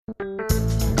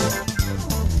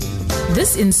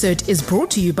This insert is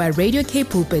brought to you by Radio K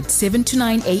Pulpit 7 to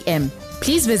 9 a.m.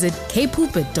 Please visit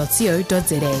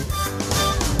kpulpit.co.za.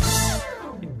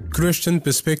 Christian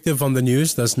perspective on the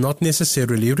news does not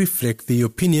necessarily reflect the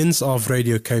opinions of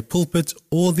Radio K Pulpit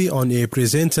or the on-air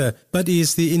presenter, but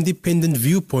is the independent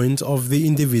viewpoint of the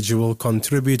individual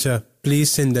contributor.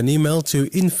 Please send an email to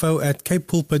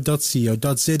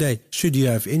info@kpulpit.co.za should you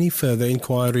have any further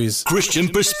inquiries. Christian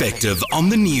perspective on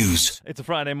the news. It's a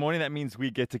Friday morning. That means we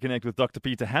get to connect with Dr.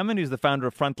 Peter Hammond, who's the founder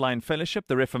of Frontline Fellowship,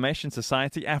 the Reformation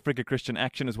Society, Africa Christian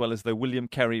Action, as well as the William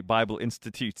Carey Bible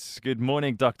Institute. Good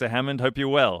morning, Dr. Hammond. Hope you're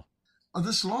well.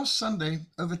 This last Sunday,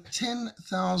 over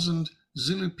 10,000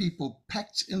 Zulu people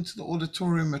packed into the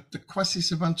auditorium at the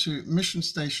Kwasizabantu mission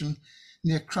station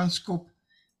near Kranskop,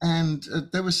 and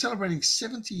they were celebrating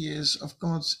 70 years of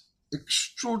God's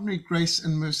extraordinary grace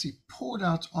and mercy poured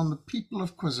out on the people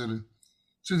of KwaZulu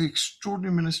through the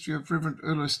extraordinary ministry of Reverend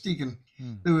Erlo Stegen.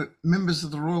 There were members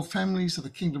of the royal families of the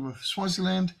Kingdom of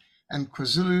Swaziland and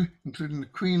KwaZulu, including the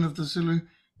Queen of the Zulu,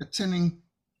 attending.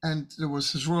 And there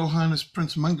was His Royal Highness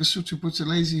Prince Mangosuthu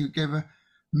Buthelezi, who gave a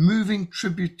moving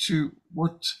tribute to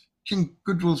what King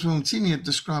Goodwill Zwelithini had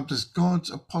described as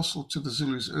God's apostle to the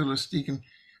Zulus, Erlo Stegen.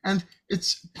 And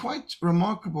it's quite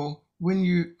remarkable when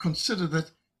you consider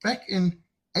that back in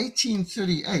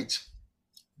 1838,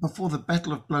 before the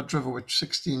Battle of Blood River, which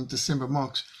 16 December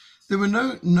marks, there were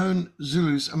no known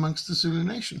Zulus amongst the Zulu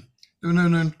nation. There were no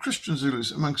known Christian Zulus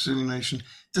amongst the Zulu nation,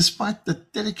 despite the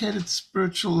dedicated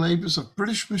spiritual labors of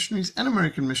British missionaries and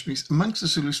American missionaries amongst the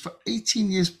Zulus for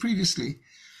 18 years previously.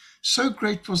 So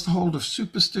great was the hold of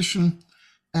superstition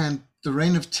and the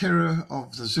reign of terror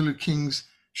of the Zulu kings,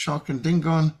 Shark and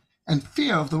Dingon, and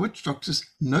fear of the witch doctors.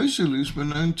 No Zulus were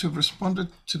known to have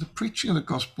responded to the preaching of the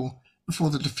gospel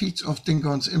before the defeat of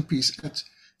Dingon's impis at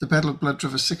the Battle of Blood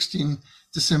River, 16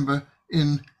 December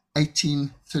in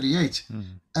 1838.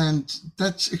 And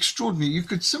that's extraordinary. You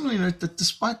could similarly note that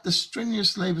despite the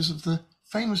strenuous labors of the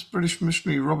famous British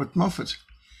missionary Robert Moffat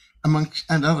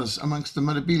and others amongst the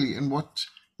Madabili in what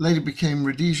later became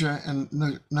Rhodesia and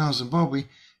now Zimbabwe,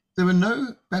 there were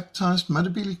no baptized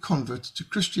Madabili converts to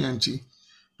Christianity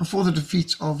before the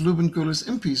defeat of Lubengula's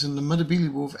impis in the Madabili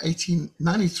War of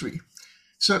 1893.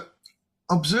 So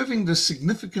observing the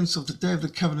significance of the Day of the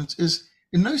Covenant is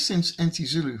in no sense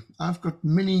anti-Zulu. I've got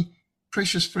many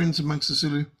precious friends amongst the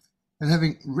Zulu, and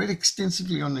having read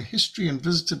extensively on the history and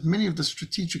visited many of the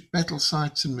strategic battle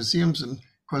sites and museums in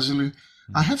KwaZulu,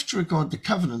 I have to regard the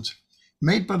covenant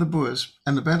made by the Boers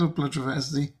and the Battle of Blood River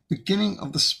as the beginning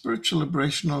of the spiritual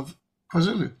liberation of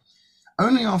KwaZulu.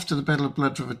 Only after the Battle of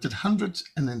Blood River did hundreds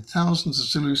and then thousands of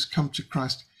Zulus come to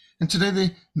Christ, and today there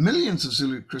are millions of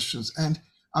Zulu Christians, and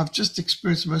I've just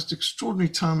experienced the most extraordinary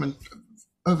time, and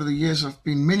over the years I've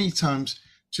been many times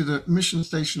to the mission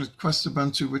station at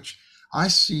Kwasizabantu, which I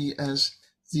see as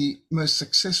the most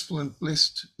successful and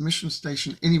blessed mission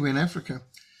station anywhere in Africa.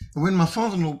 And when my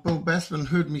father-in-law, Bill Bathman,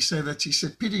 heard me say that, he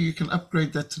said, "Peter, you can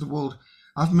upgrade that to the world.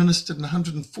 I've ministered in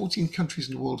 114 countries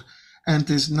in the world, and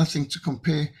there's nothing to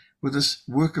compare with this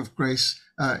work of grace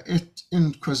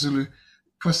in KwaZulu,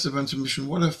 Kwasizabantu mission."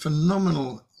 What a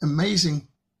phenomenal, amazing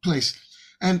place.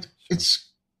 And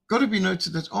it's got to be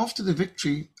noted that after the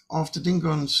victory, after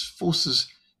Dingon's forces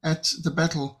at the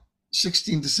battle,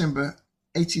 16 December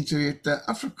 1838, the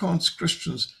Afrikaans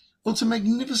Christians built a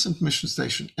magnificent mission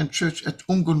station and church at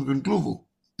Umgungundlovu,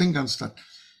 Dingonstad,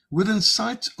 within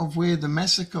sight of where the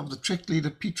massacre of the Trek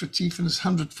leader Piet Retief and his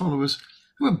 100 followers,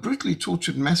 who were brutally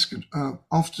tortured and massacred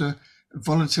after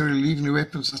voluntarily leaving their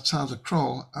weapons outside the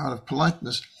kraal out of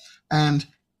politeness. And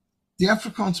the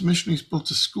Afrikaans missionaries built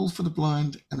a school for the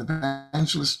blind, and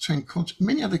evangelists trained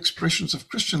many other expressions of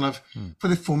Christian love for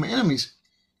their former enemies.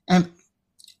 And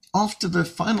after the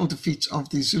final defeat of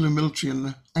the Zulu military in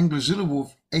the Anglo-Zulu War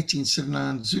of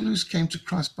 1879, Zulus came to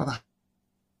Christ by the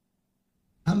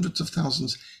hundreds of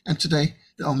thousands, and today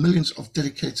there are millions of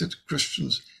dedicated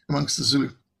Christians amongst the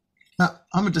Zulu. Now,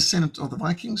 I'm a descendant of the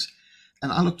Vikings,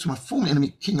 and I look to my former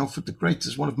enemy, King Alfred the Great,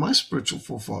 as one of my spiritual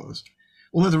forefathers.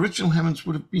 Although the original Hammonds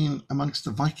would have been amongst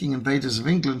the Viking invaders of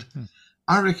England,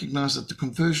 I recognize that the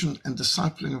conversion and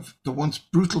discipling of the once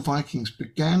brutal Vikings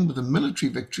began with the military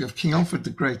victory of King Alfred the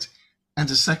Great and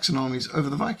his Saxon armies over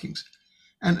the Vikings.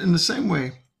 And in the same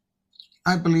way,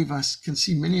 I believe I can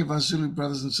see many of our Zulu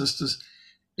brothers and sisters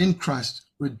in Christ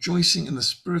rejoicing in the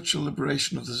spiritual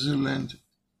liberation of the Zululand.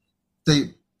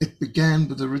 It began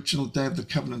with the original Day of the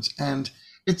Covenant, and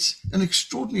it's an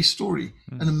extraordinary story,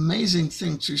 an amazing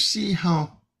thing to see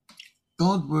how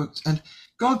God worked, and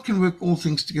God can work all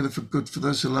things together for good for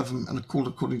those who love him and are called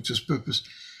according to his purpose.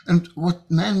 And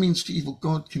what man means for evil,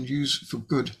 God can use for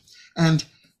good. And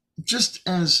just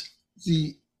as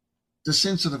the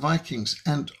descendants of the Vikings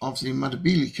and of the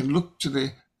Matabele can look to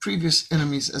their previous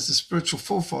enemies as the spiritual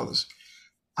forefathers,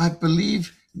 I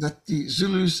believe that the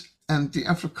Zulus and the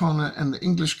Afrikaner and the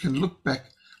English can look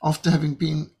back after having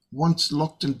been once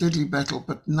locked in deadly battle,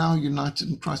 but now united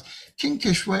in Christ. King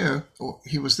Keshweo, or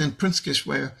he was then Prince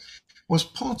Keshweo, was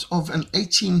part of an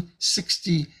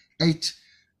 1868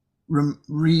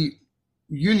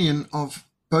 reunion of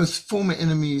both former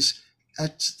enemies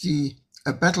at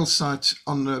a battle site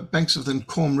on the banks of the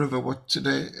Nkom River, what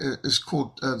today is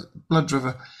called Blood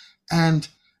River. And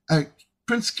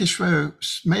Prince Keshweo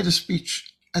made a speech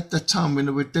at that time when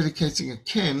they were dedicating a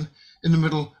cairn in the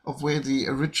middle of where the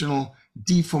original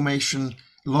deformation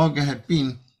lager had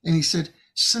been. And he said,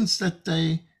 since that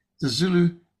day, the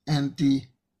Zulu and the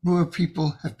Boer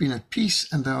people have been at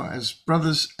peace, and they are as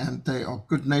brothers, and they are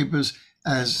good neighbors,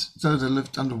 as though they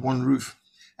lived under one roof.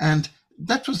 And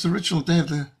that was the original day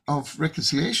of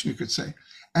reconciliation, you could say.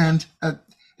 And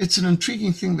it's an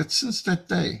intriguing thing that since that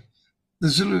day, the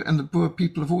Zulu and the Boer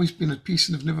people have always been at peace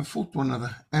and have never fought one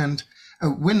another. And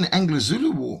when the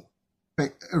Anglo-Zulu War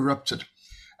erupted,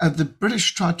 the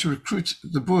British tried to recruit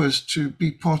the Boers to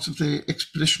be part of their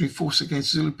expeditionary force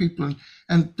against Zulu people,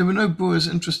 and there were no Boers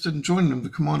interested in joining them. The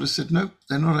commander said, no,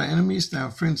 they're not our enemies, they're our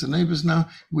friends and neighbors now,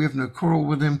 we have no quarrel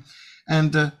with them.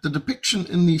 And the depiction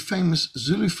in the famous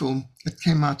Zulu film that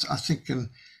came out, I think,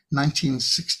 in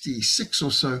 1966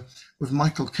 or so, with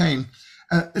Michael Caine,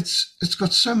 it's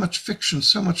got so much fiction,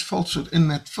 so much falsehood in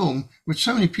that film, which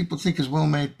so many people think is well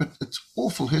made, but it's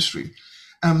awful history.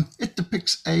 It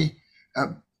depicts a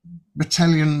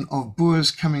battalion of Boers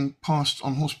coming past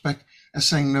on horseback as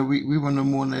saying, no, we were no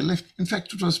more, and they left. In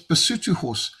fact, it was Basotho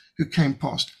horse who came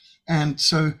past. And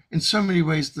so in so many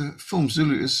ways, the film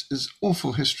Zulu is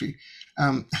awful history.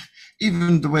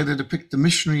 Even the way they depict the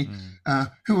missionary,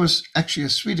 who was actually a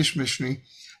Swedish missionary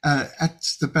at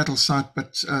the battle site.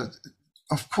 But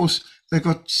of course, they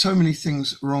got so many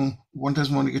things wrong. One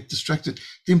doesn't want to get distracted.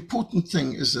 The important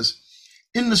thing is this.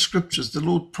 In the scriptures, the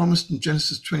Lord promised in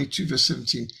Genesis 22, verse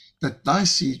 17, that thy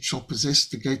seed shall possess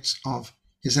the gates of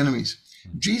his enemies.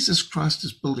 Jesus Christ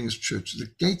is building his church. The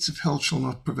gates of hell shall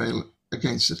not prevail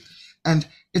against it. And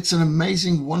it's an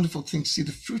amazing, wonderful thing to see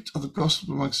the fruit of the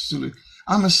gospel amongst Zulu.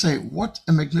 I must say, what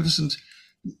a magnificent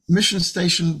mission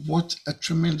station, what a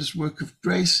tremendous work of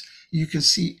grace. You can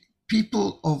see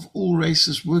people of all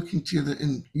races working together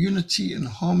in unity and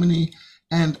harmony,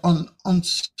 and on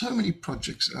so many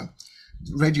projects.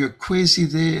 Radio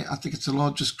Kwasi there, I think it's the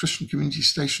largest Christian community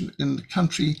station in the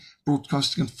country,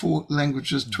 broadcasting in 4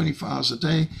 languages, 24 hours a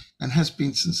day, and has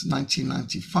been since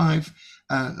 1995.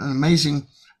 An amazing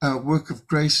work of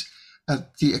grace.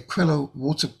 The Aquila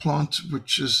water plant,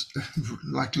 which is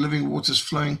like living waters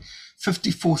flowing,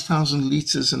 54,000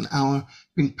 litres an hour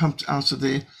being pumped out of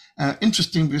there.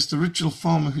 Interesting, because the original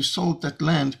farmer who sold that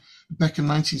land back in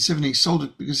 1970 sold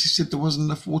it because he said there wasn't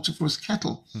enough water for his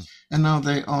cattle. And now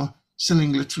they are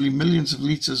selling literally millions of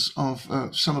litres of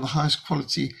some of the highest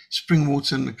quality spring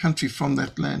water in the country from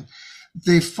that land.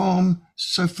 Their farm,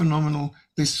 so phenomenal.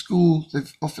 Their school,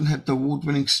 they've often had the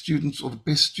award-winning students or the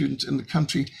best students in the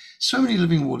country. So many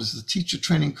living waters, the teacher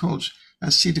training college,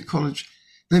 Cedar College.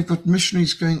 They've got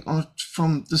missionaries going out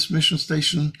from this mission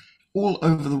station all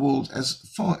over the world, as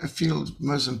far afield,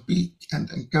 Mozambique and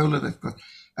Angola. They've got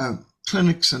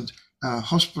clinics and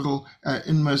hospital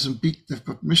in Mozambique. They've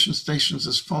got mission stations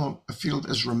as far afield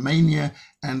as Romania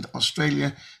and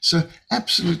Australia. So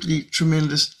absolutely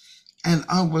tremendous. And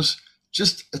I was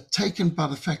just taken by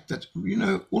the fact that,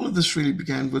 all of this really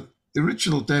began with the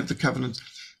original Day of the Covenant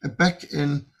back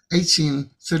in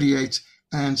 1838,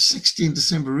 and 16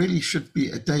 December really should be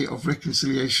a day of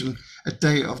reconciliation, a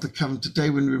day of the covenant, a day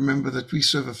when we remember that we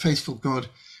serve a faithful God,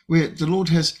 where the Lord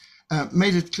has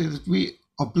made it clear that we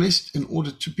are blessed in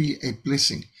order to be a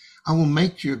blessing. I will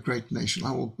make you a great nation.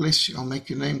 I will bless you. I'll make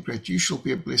your name great. You shall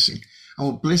be a blessing. I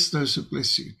will bless those who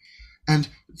bless you. And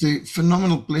the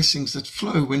phenomenal blessings that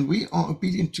flow when we are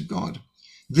obedient to God.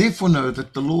 Therefore know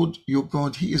that the Lord your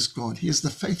God, he is God. He is the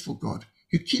faithful God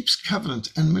who keeps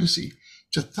covenant and mercy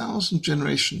to 1,000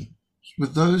 generations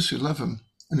with those who love him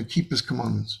and who keep his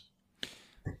commandments.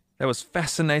 That was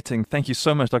fascinating. Thank you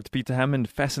so much, Dr. Peter Hammond.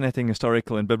 Fascinating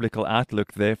historical and biblical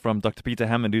outlook there from Dr. Peter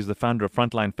Hammond, who's the founder of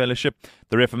Frontline Fellowship,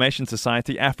 the Reformation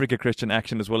Society, Africa Christian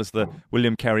Action, as well as the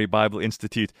William Carey Bible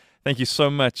Institute. Thank you so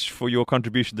much for your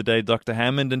contribution today, Dr.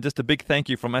 Hammond. And just a big thank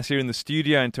you from us here in the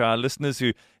studio and to our listeners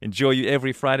who enjoy you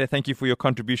every Friday. Thank you for your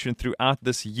contribution throughout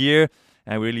this year.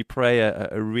 And we really pray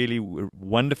a really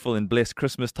wonderful and blessed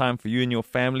Christmas time for you and your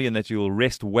family, and that you will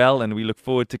rest well. And we look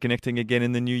forward to connecting again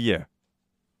in the new year.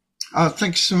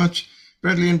 Thanks so much,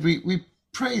 Bradley. And we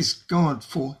praise God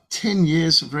for 10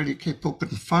 years of Radio K Pulpit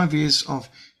and 5 years of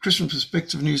Christian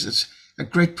Perspective News. It's a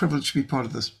great privilege to be part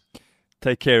of this.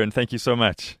 Take care, and thank you so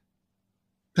much.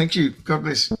 Thank you. God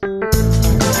bless.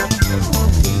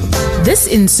 This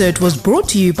insert was brought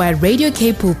to you by Radio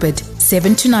K Pulpit,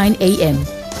 7 to 9 a.m.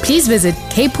 Please visit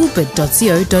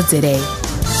kpulpit.co.za.